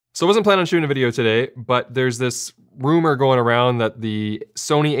So I wasn't planning on shooting a video today, but there's this rumor going around that the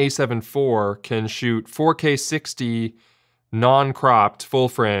Sony a7 IV can shoot 4K 60 non-cropped full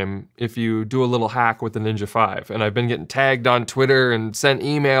frame if you do a little hack with the Ninja 5. And I've been getting tagged on Twitter and sent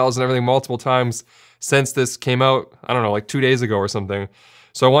emails and everything multiple times since this came out, I don't know, like 2 days ago or something.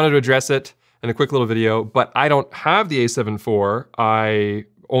 So I wanted to address it in a quick little video, but I don't have the a7 IV. I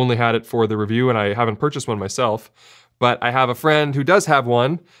only had it for the review and I haven't purchased one myself. But I have a friend who does have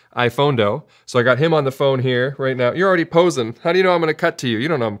one, iPhondo. So I got him on the phone here right now. You're already posing. How do you know I'm gonna cut to you? You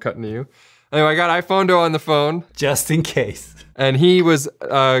don't know I'm cutting to you. Anyway, I got iPhondo on the phone. Just in case. And he was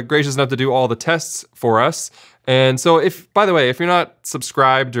gracious enough to do all the tests for us. And so if, by the way, if you're not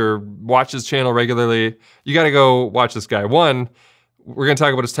subscribed or watch his channel regularly, you gotta go watch this guy. One, we're gonna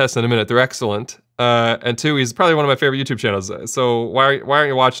talk about his tests in a minute. They're excellent. And two, he's probably one of my favorite YouTube channels. So why aren't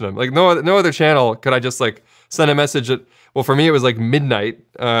you watching him? Like no other channel could I just like send a message at, well, for me it was like midnight.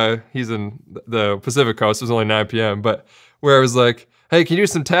 He's in the Pacific Coast, it was only 9 p.m. But where I was like, hey, can you do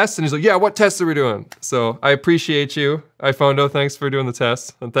some tests? And he's like, yeah, what tests are we doing? So I appreciate you, iPhondo, thanks for doing the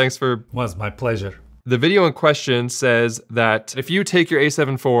tests. And thanks for— It was my pleasure. The video in question says that if you take your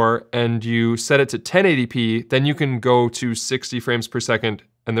a7 IV and you set it to 1080p, then you can go to 60 frames per second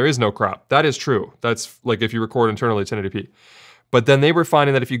and there is no crop. That is true. That's like if you record internally 1080p. But then they were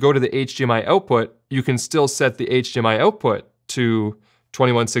finding that if you go to the HDMI output, you can still set the HDMI output to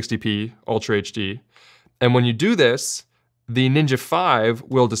 2160p Ultra HD. And when you do this, the Ninja 5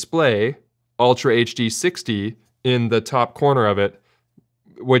 will display Ultra HD 60 in the top corner of it,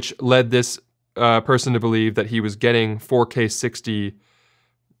 which led this person to believe that he was getting 4K 60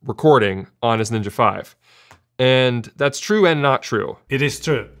 recording on his Ninja 5. And that's true and not true. It is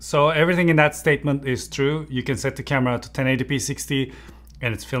true. So everything in that statement is true. You can set the camera to 1080p 60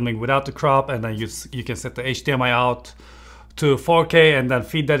 and it's filming without the crop, and then you can set the HDMI out to 4K and then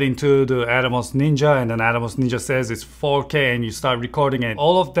feed that into the Atomos Ninja, and then Atomos Ninja says it's 4K and you start recording it.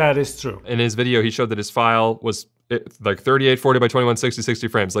 All of that is true. In his video, he showed that his file was like 3840 by 2160, 60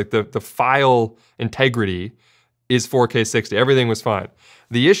 frames. Like the file integrity is 4K 60. Everything was fine.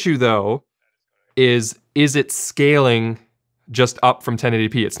 The issue though is it scaling just up from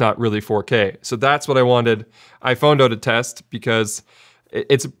 1080p? It's not really 4K. So that's what I wanted iPhondo to test, because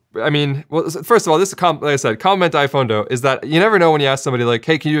it's, I mean, well, first of all, this is, like I said, compliment to iPhondo is that you never know when you ask somebody like,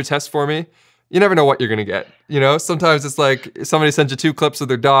 hey, can you do a test for me? You never know what you're gonna get. You know, sometimes it's like somebody sends you 2 clips of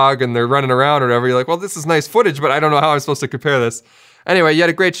their dog and they're running around or whatever. You're like, well, this is nice footage, but I don't know how I'm supposed to compare this. Anyway, you had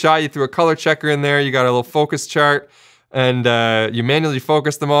a great shot. You threw a color checker in there. You got a little focus chart and you manually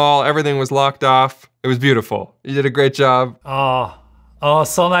focused them all. Everything was locked off. It was beautiful. You did a great job. Oh,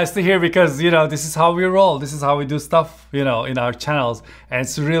 so nice to hear, because, you know, this is how we roll. This is how we do stuff, you know, in our channels. And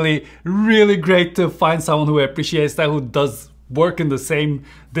it's really, really great to find someone who appreciates that, who does work in the same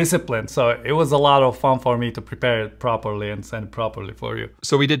discipline. So it was a lot of fun for me to prepare it properly and send it properly for you.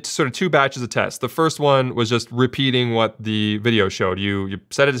 So we did sort of 2 batches of tests. The first one was just repeating what the video showed. You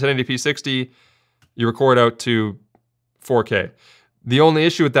set it to 1080p 60, you record out to 4K. The only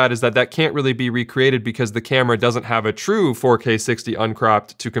issue with that is that can't really be recreated because the camera doesn't have a true 4K 60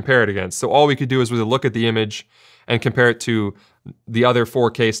 uncropped to compare it against. So all we could do is really look at the image and compare it to the other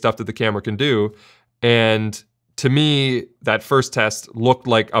 4K stuff that the camera can do. And to me, that first test looked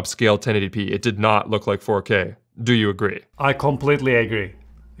like upscaled 1080p. It did not look like 4K. Do you agree? I completely agree.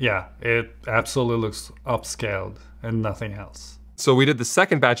 Yeah, it absolutely looks upscaled and nothing else. So we did the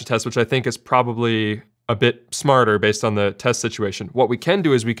second batch of tests, which I think is probably a bit smarter based on the test situation. What we can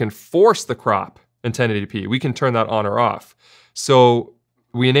do is we can force the crop in 1080p. We can turn that on or off. So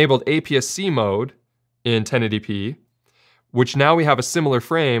we enabled APS-C mode in 1080p, which now we have a similar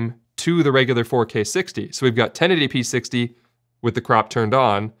frame to the regular 4K 60. So we've got 1080p 60 with the crop turned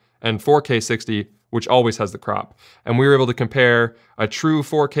on and 4K 60, which always has the crop. And we were able to compare a true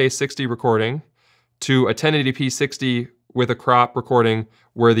 4K 60 recording to a 1080p 60 with a crop recording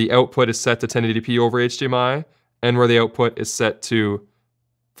where the output is set to 1080p over HDMI and where the output is set to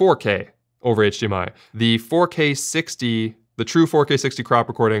 4K over HDMI. The 4K 60, the true 4K 60 crop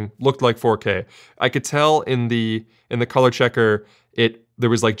recording looked like 4K. I could tell in the color checker, there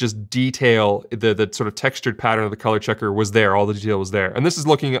was like just detail, the sort of textured pattern of the color checker was there, all the detail was there. And this is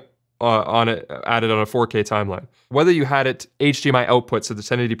looking added on a 4K timeline. Whether you had it HDMI output set to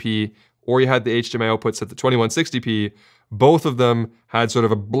 1080p or you had the HDMI output set to 2160p, both of them had sort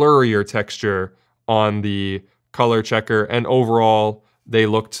of a blurrier texture on the color checker, and overall they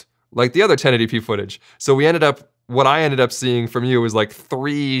looked like the other 1080p footage. So what I ended up seeing from you was like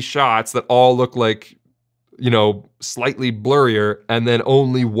 3 shots that all looked like, you know, slightly blurrier, and then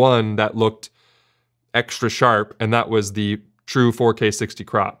only one that looked extra sharp, and that was the true 4K 60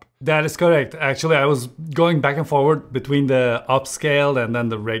 crop. That is correct. Actually, I was going back and forward between the upscaled and then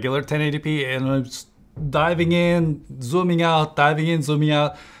the regular 1080p, and I was diving in, zooming out, diving in, zooming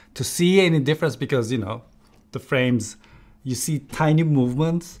out to see any difference because, you know, the frames, you see tiny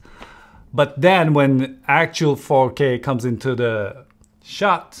movements. But then when actual 4K comes into the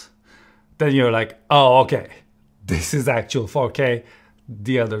shot, then you're like, oh, okay, this is actual 4K.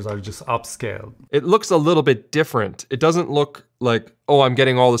 The others are just upscaled. It looks a little bit different. It doesn't look like, oh, I'm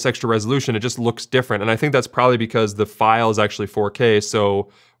getting all this extra resolution. It just looks different. And I think that's probably because the file is actually 4K. So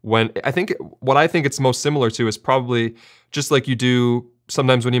what I think it's most similar to is probably just like you do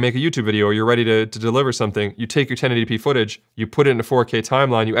sometimes when you make a YouTube video or you're ready to deliver something, you take your 1080p footage, you put it in a 4K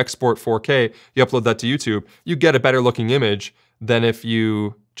timeline, you export 4K, you upload that to YouTube, you get a better looking image than if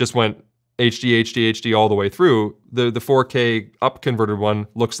you just went HD, HD, HD all the way through. The 4K up converted one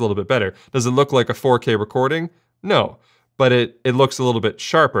looks a little bit better. Does it look like a 4K recording? No, but it looks a little bit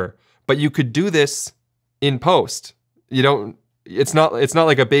sharper. But you could do this in post. You don't, it's not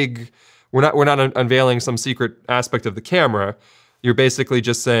like a big, we're not unveiling some secret aspect of the camera. You're basically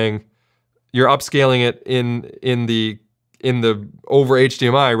just saying you're upscaling it in the over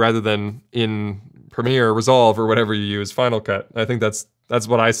HDMI rather than in Premiere, Resolve, or whatever you use, Final Cut. I think that's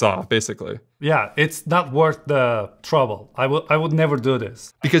what I saw, basically. Yeah, it's not worth the trouble. I would never do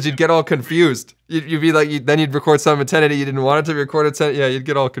this. Because you'd get all confused. You'd be like, then you'd record some in 1080, you didn't want it to be recorded 1080, yeah, you'd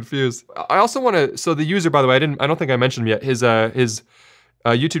get all confused. I also want to, so the user, by the way, I don't think I mentioned him yet. His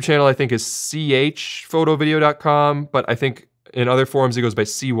YouTube channel, I think, is chphotovideo.com, but I think in other forums he goes by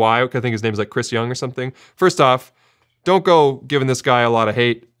CY. I think his name is like Chris Young or something. First off, don't go giving this guy a lot of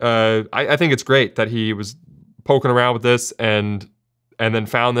hate. I think it's great that he was poking around with this and then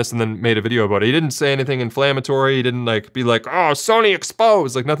found this and then made a video about it. He didn't say anything inflammatory. He didn't like be like, oh, Sony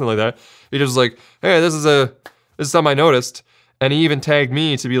exposed, like nothing like that. He just was like, hey, this is something I noticed. And he even tagged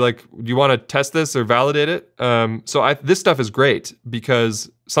me to be like, do you want to test this or validate it? So this stuff is great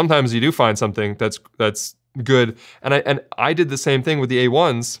because sometimes you do find something that's good. And I did the same thing with the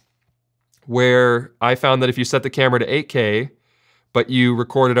A1s where I found that if you set the camera to 8K, but you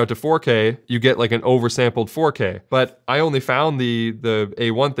record it out to 4K, you get like an oversampled 4K. But I only found the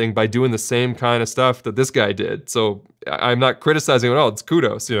A1 thing by doing the same kind of stuff that this guy did. So I'm not criticizing it at all, it's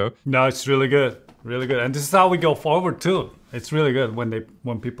kudos, you know? No, it's really good, really good. And this is how we go forward too. It's really good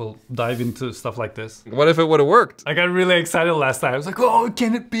when people dive into stuff like this. What if it would have worked? I got really excited last time. I was like, oh,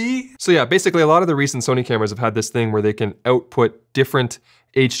 can it be? So yeah, basically a lot of the recent Sony cameras have had this thing where they can output different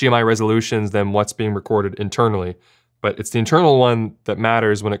HDMI resolutions than what's being recorded internally. But it's the internal one that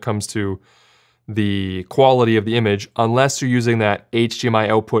matters when it comes to the quality of the image, unless you're using that HDMI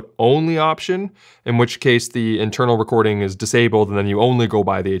output only option, in which case the internal recording is disabled and then you only go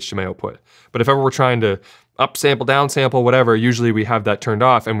by the HDMI output. But if ever we're trying to upsample, downsample, whatever, usually we have that turned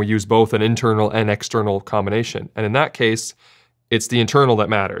off and we use both an internal and external combination. And in that case, it's the internal that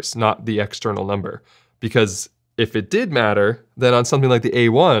matters, not the external number. Because if it did matter, then on something like the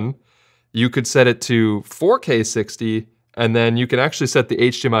A1, you could set it to 4K 60, and then you can actually set the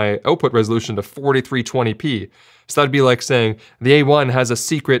HDMI output resolution to 4320p. So that'd be like saying the A1 has a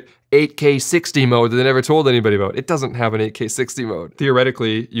secret 8K 60 mode that they never told anybody about. It doesn't have an 8K 60 mode.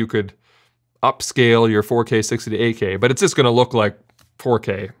 Theoretically, you could upscale your 4K 60 to 8K, but it's just gonna look like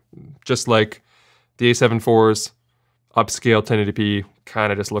 4K, just like the A7 IV's upscale 1080p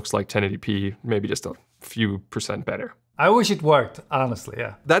kind of just looks like 1080p, maybe just a few percent better. I wish it worked, honestly,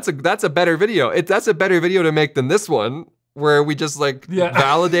 yeah. That's a better video. That's a better video to make than this one, where we just like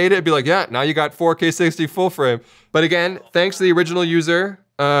validate it and be like, yeah, now you got 4K 60 full frame. But again, thanks to the original user.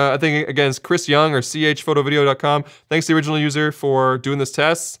 I think again, it's Chris Young or chphotovideo.com. Thanks to the original user for doing this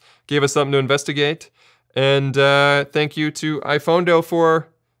test. Gave us something to investigate. And thank you to iPhonedo for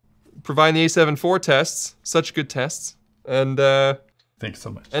providing the A7 IV tests. Such good tests. And thanks so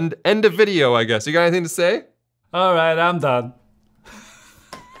much. And end of video, I guess. You got anything to say? All right, I'm done.